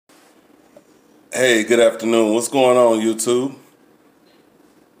Hey, good afternoon. What's going on, YouTube?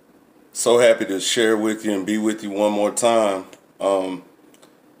 So happy to share with you and be with you one more time. Got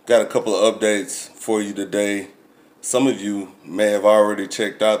a couple of updates for you today. Some of you may have already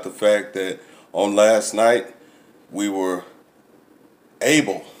checked out the fact that on last night we were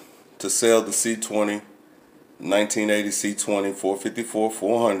able to sell the C20, 1980 C20 454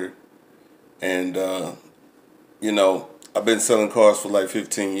 400. And, I've been selling cars for like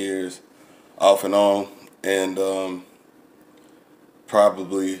 15 years off and on. And I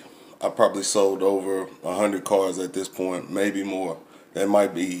probably sold over 100 cars at this point, maybe more. That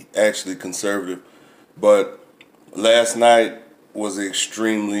might be actually conservative. But last night was an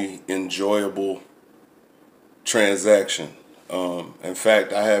extremely enjoyable transaction. In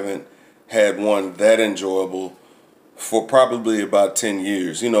fact, I haven't had one that enjoyable for probably about 10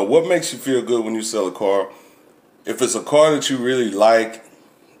 years. What makes you feel good when you sell a car? If it's a car that you really like,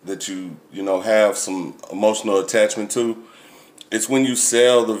 that you have some emotional attachment to, it's when you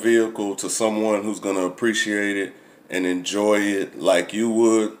sell the vehicle to someone who's going to appreciate it and enjoy it like you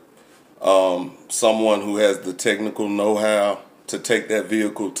would. Someone who has the technical know-how to take that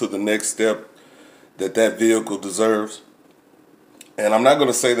vehicle to the next step that vehicle deserves. And I'm not going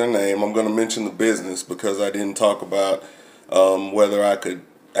to say their name. I'm going to mention the business because I didn't talk about whether I could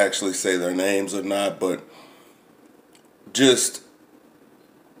actually say their names or not. But just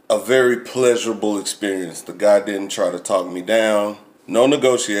a very pleasurable experience. The guy didn't try to talk me down. No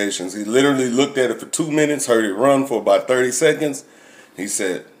negotiations. He literally looked at it for 2 minutes, heard it run for about 30 seconds. He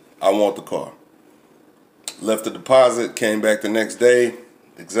said, "I want the car." Left the deposit, came back the next day,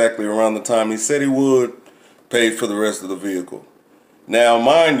 exactly around the time he said he would, paid for the rest of the vehicle. Now,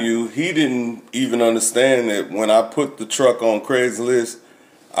 mind you, he didn't even understand that when I put the truck on Craigslist,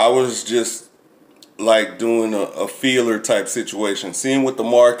 I was just like doing a feeler type situation, seeing what the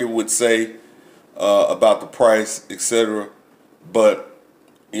market would say about the price, etc. But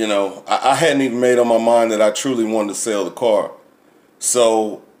I hadn't even made up my mind that I truly wanted to sell the car,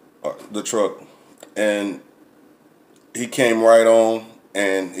 so the truck, and he came right on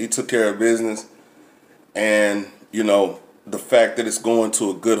and he took care of business. And the fact that it's going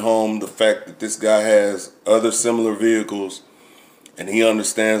to a good home, the fact that this guy has other similar vehicles and he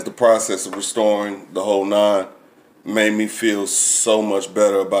understands the process of restoring the whole nine, made me feel so much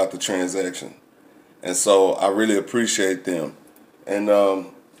better about the transaction. And so I really appreciate them. And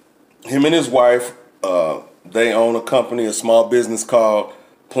him and his wife, they own a company, a small business called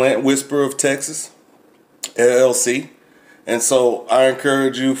Plant Whisperer of Texas, LLC. And so I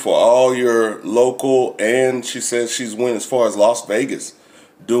encourage you, for all your local, and she says she's went as far as Las Vegas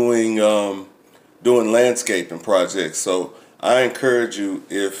doing landscaping projects. So I encourage you,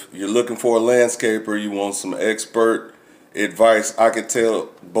 if you're looking for a landscaper, you want some expert advice. I could tell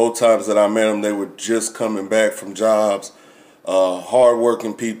both times that I met them, they were just coming back from jobs,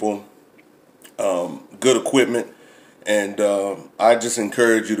 hardworking people, good equipment. And I just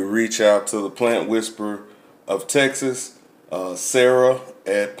encourage you to reach out to the Plant Whisperer of Texas, Sarah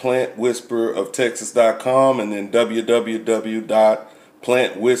at plantwhispereroftexas.com, and then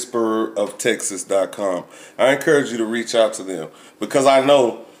www.plantwhispereroftexas.com. I encourage you to reach out to them because I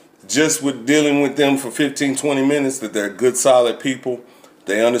know just with dealing with them for 15-20 minutes that they're good, solid people.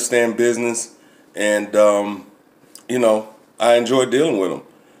 They understand business, and I enjoy dealing with them.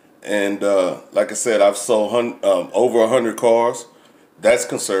 And like I said, I've sold over 100 cars. That's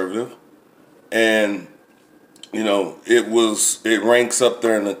conservative. And it ranks up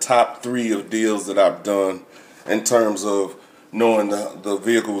there in the top 3 of deals that I've done in terms of knowing the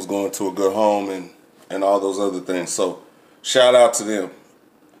vehicle was going to a good home and all those other things. So shout out to them.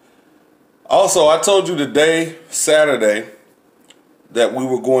 Also, I told you today, Saturday, that we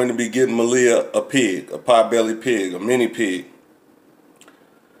were going to be getting Malia a pig, a pot-bellied pig, a mini pig.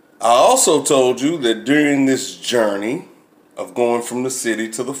 I also told you that during this journey of going from the city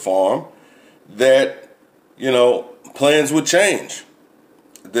to the farm, that plans would change,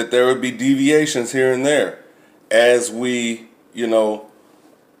 that there would be deviations here and there as we,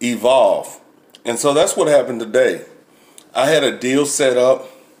 evolve. And so that's what happened today. I had a deal set up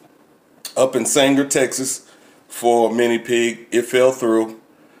in Sanger, Texas for a mini pig. It fell through.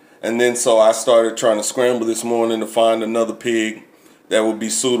 And then so I started trying to scramble this morning to find another pig that would be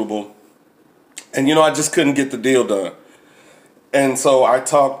suitable. And I just couldn't get the deal done. And so I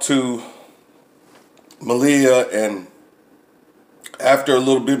talked to Malia, and after a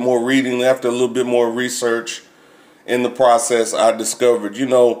little bit more reading, after a little bit more research in the process, I discovered,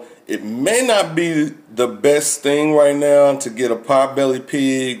 it may not be the best thing right now to get a pot-bellied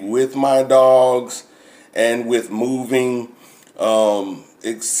pig with my dogs and with moving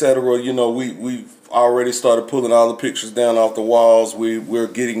etc. You know, we've already started pulling all the pictures down off the walls. We're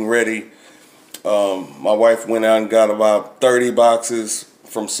getting ready. My wife went out and got about 30 boxes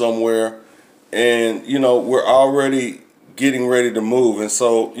from somewhere, and you know, we're already getting ready to move. And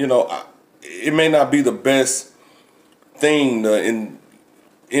so, you know, it may not be the best thing to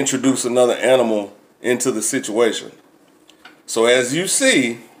introduce another animal into the situation. So as you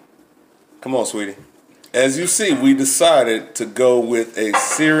see, come on, sweetie. As you see, we decided to go with a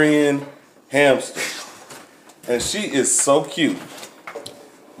Syrian hamster. And she is so cute.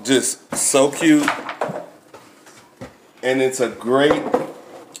 Just so cute. And it's a great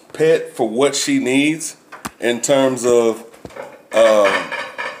pet for what she needs in terms of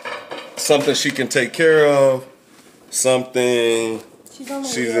something she can take care of, something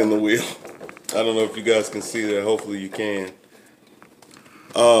she's in the wheel. I don't know if you guys can see that. Hopefully you can.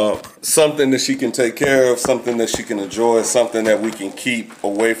 Something that she can take care of, something that she can enjoy, something that we can keep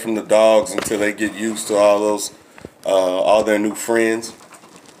away from the dogs until they get used to all their new friends.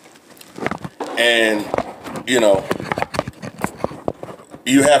 And, you know,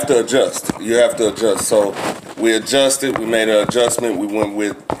 you have to adjust. You have to adjust. So we adjusted. We made an adjustment. We went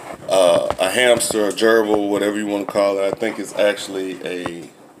with a hamster, a gerbil, whatever you want to call it. I think it's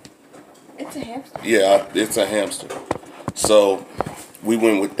actually It's a hamster. Yeah, it's a hamster. So we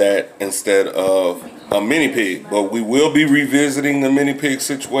went with that instead of a mini pig. But we will be revisiting the mini pig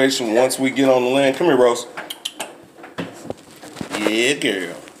situation once we get on the land. Come here, Rose. Yeah,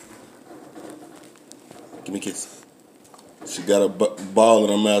 girl. Give me a kiss. She got a ball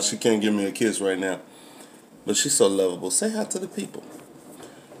in her mouth. She can't give me a kiss right now. But she's so lovable. Say hi to the people.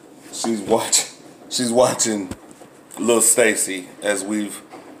 She's watching little Stacy, as we've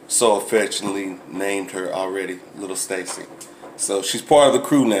so affectionately named her already, little Stacy. So she's part of the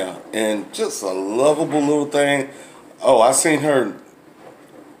crew now, and just a lovable little thing. Oh, I seen her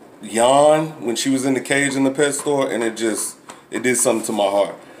yawn when she was in the cage in the pet store, and it did something to my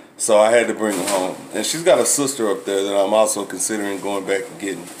heart. So I had to bring her home. And she's got a sister up there that I'm also considering going back and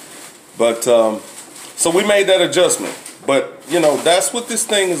getting. But so we made that adjustment. But you know, that's what this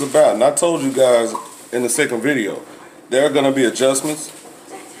thing is about. And I told you guys in the second video, there are going to be adjustments.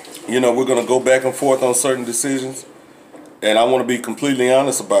 You know, we're going to go back and forth on certain decisions. And I want to be completely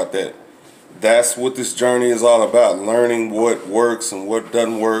honest about that. That's what this journey is all about. Learning what works and what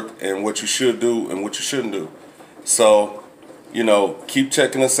doesn't work, and what you should do and what you shouldn't do. So, you know, keep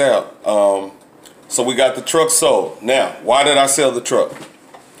checking us out. So we got the truck sold. Now, why did I sell the truck?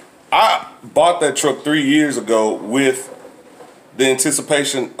 I bought that truck 3 years ago with the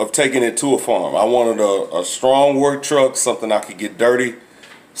anticipation of taking it to a farm. I wanted a strong work truck, something I could get dirty,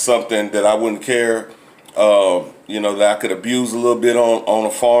 something that I wouldn't care, you know, that I could abuse a little bit on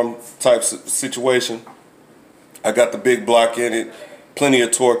a farm type situation. I got the big block in it, plenty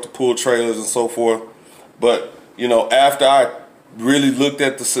of torque to pull trailers and so forth. But, you know, after I really looked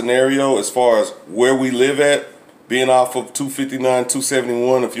at the scenario as far as where we live at, being off of 259,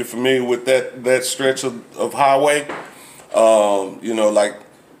 271, if you're familiar with that stretch of highway, you know, like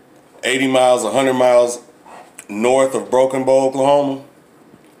 80 miles, 100 miles north of Broken Bow, Oklahoma.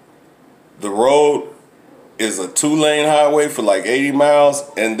 The road is a 2-lane highway for like 80 miles,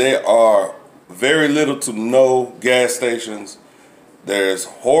 and there are very little to no gas stations. There's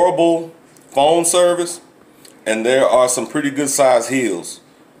horrible phone service, and there are some pretty good sized hills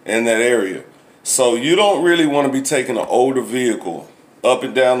in that area. So you don't really want to be taking an older vehicle up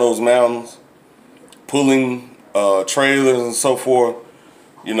and down those mountains, pulling trailers and so forth.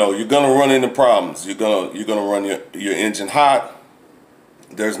 You know, you're gonna run into problems. You're gonna run your engine hot.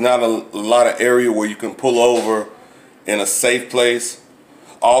 There's not a lot of area where you can pull over in a safe place.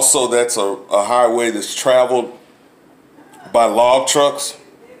 Also, that's a highway that's traveled by log trucks.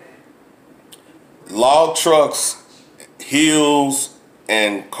 Log trucks, hills,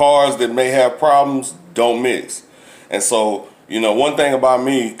 and cars that may have problems don't mix. And so, you know, one thing about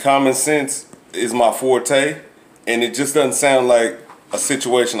me, common sense is my forte, and it just doesn't sound like a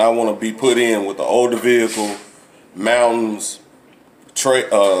situation I want to be put in with the older vehicle, mountains,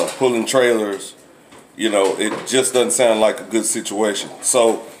 pulling trailers. You know, it just doesn't sound like a good situation.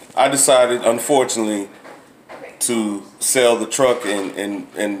 So I decided, unfortunately, to sell the truck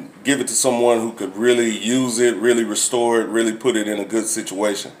and give it to someone who could really use it, really restore it, really put it in a good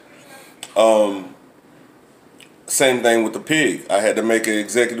situation. Same thing with the pig. I had to make an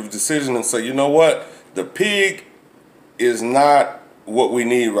executive decision and say, you know what? The pig is not what we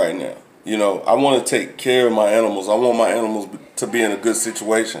need right now. You know, I want to take care of my animals. I want my animals to be in a good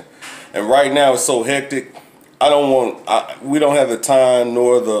situation. And right now it's so hectic. We don't have the time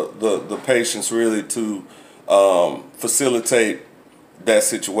nor the patience really to facilitate that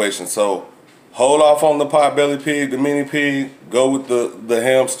situation. So hold off on the potbelly pig, the mini pig. Go with the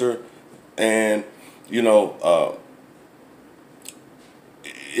hamster, and you know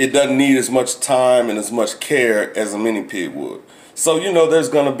it doesn't need as much time and as much care as a mini pig would. So you know there's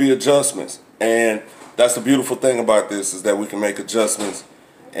going to be adjustments, and that's the beautiful thing about this, is that we can make adjustments.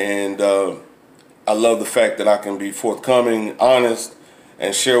 And I love the fact that I can be forthcoming, honest,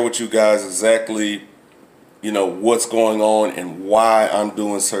 and share with you guys exactly, you know, what's going on and why I'm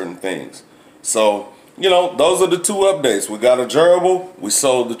doing certain things. So, you know, those are the two updates. We got a gerbil. We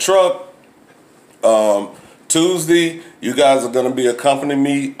sold the truck. Tuesday, you guys are going to be accompanying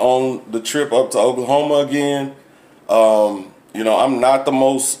me on the trip up to Oklahoma again. You know, I'm not the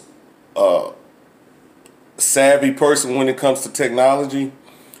most savvy person when it comes to technology.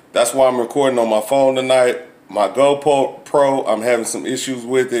 That's why I'm recording on my phone tonight. My GoPro Pro, I'm having some issues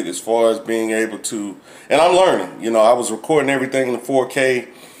with it as far as being able to, and I'm learning. You know, I was recording everything in 4K.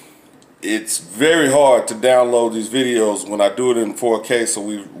 It's very hard to download these videos when I do it in 4K, so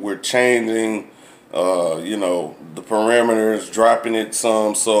we're changing, you know, the parameters, dropping it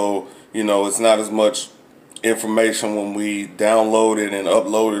some, so, you know, it's not as much information when we download it and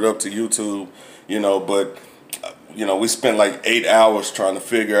upload it up to YouTube, you know, but you know, we spent like 8 hours trying to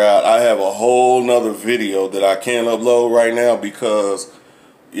figure out. I have a whole nother video that I can't upload right now because,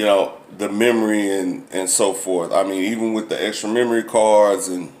 you know, the memory and so forth. I mean, even with the extra memory cards,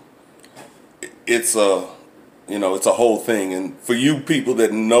 and it's a, you know, it's a whole thing. And for you people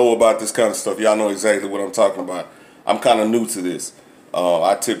that know about this kind of stuff, y'all know exactly what I'm talking about. I'm kind of new to this.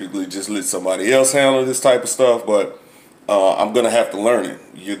 I typically just let somebody else handle this type of stuff, but I'm gonna have to learn it.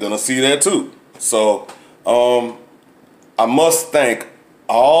 You're gonna see that too. So I must thank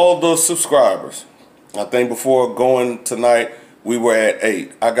all the subscribers. I think before going tonight, we were at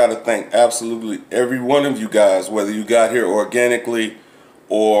 8. I got to thank absolutely every one of you guys, whether you got here organically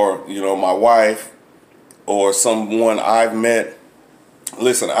or, you know, my wife or someone I've met.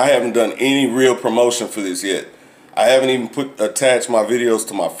 Listen, I haven't done any real promotion for this yet. I haven't even attached my videos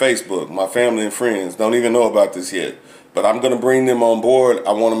to my Facebook. My family and friends don't even know about this yet. But I'm going to bring them on board.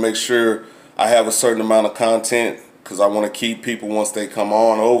 I want to make sure I have a certain amount of content, because I want to keep people once they come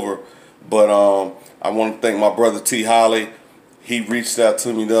on over. But I want to thank my brother T. Holly. He reached out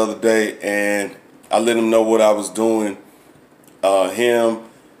to me the other day, and I let him know what I was doing. Him,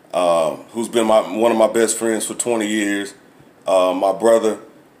 who's been one of my best friends for 20 years. My brother,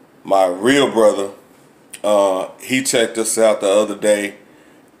 my real brother, he checked us out the other day.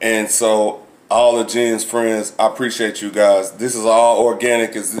 And so all of Jen's friends, I appreciate you guys. This is all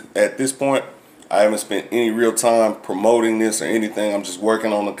organic at this point. I haven't spent any real time promoting this or anything. I'm just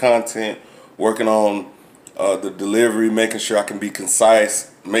working on the content, working on the delivery, making sure I can be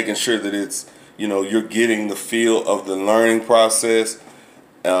concise, making sure that it's, you know, you're getting the feel of the learning process,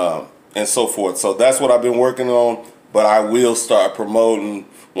 and so forth. So that's what I've been working on, but I will start promoting.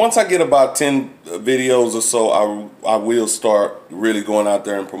 Once I get about 10 videos or so, I will start really going out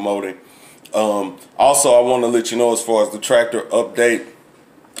there and promoting. Also, I want to let you know, as far as the tractor update,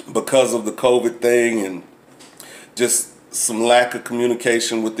 because of the COVID thing and just some lack of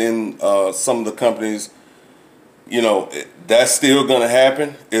communication within some of the companies, you know, that's still going to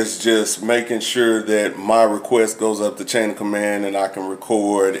happen. It's just making sure that my request goes up the chain of command and I can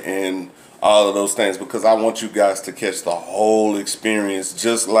record and all of those things, because I want you guys to catch the whole experience,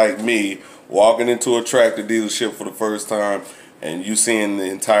 just like me walking into a tractor dealership for the first time and you seeing the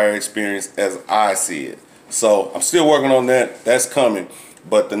entire experience as I see it. So I'm still working on that. That's coming.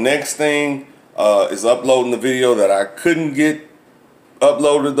 But the next thing is uploading the video that I couldn't get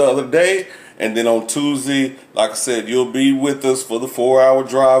uploaded the other day. And then on Tuesday, like I said, you'll be with us for the 4-hour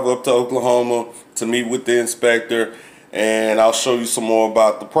drive up to Oklahoma to meet with the inspector. And I'll show you some more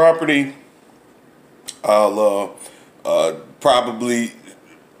about the property. I'll probably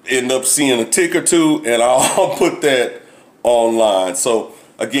end up seeing a tick or two, and I'll put that online. So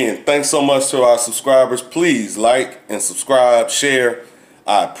again, thanks so much to our subscribers. Please like and subscribe, share.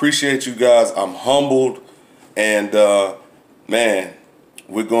 I appreciate you guys. I'm humbled, and man,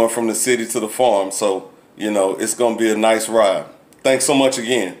 we're going from the city to the farm, so you know it's gonna be a nice ride. Thanks so much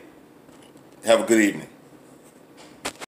again. Have a good evening.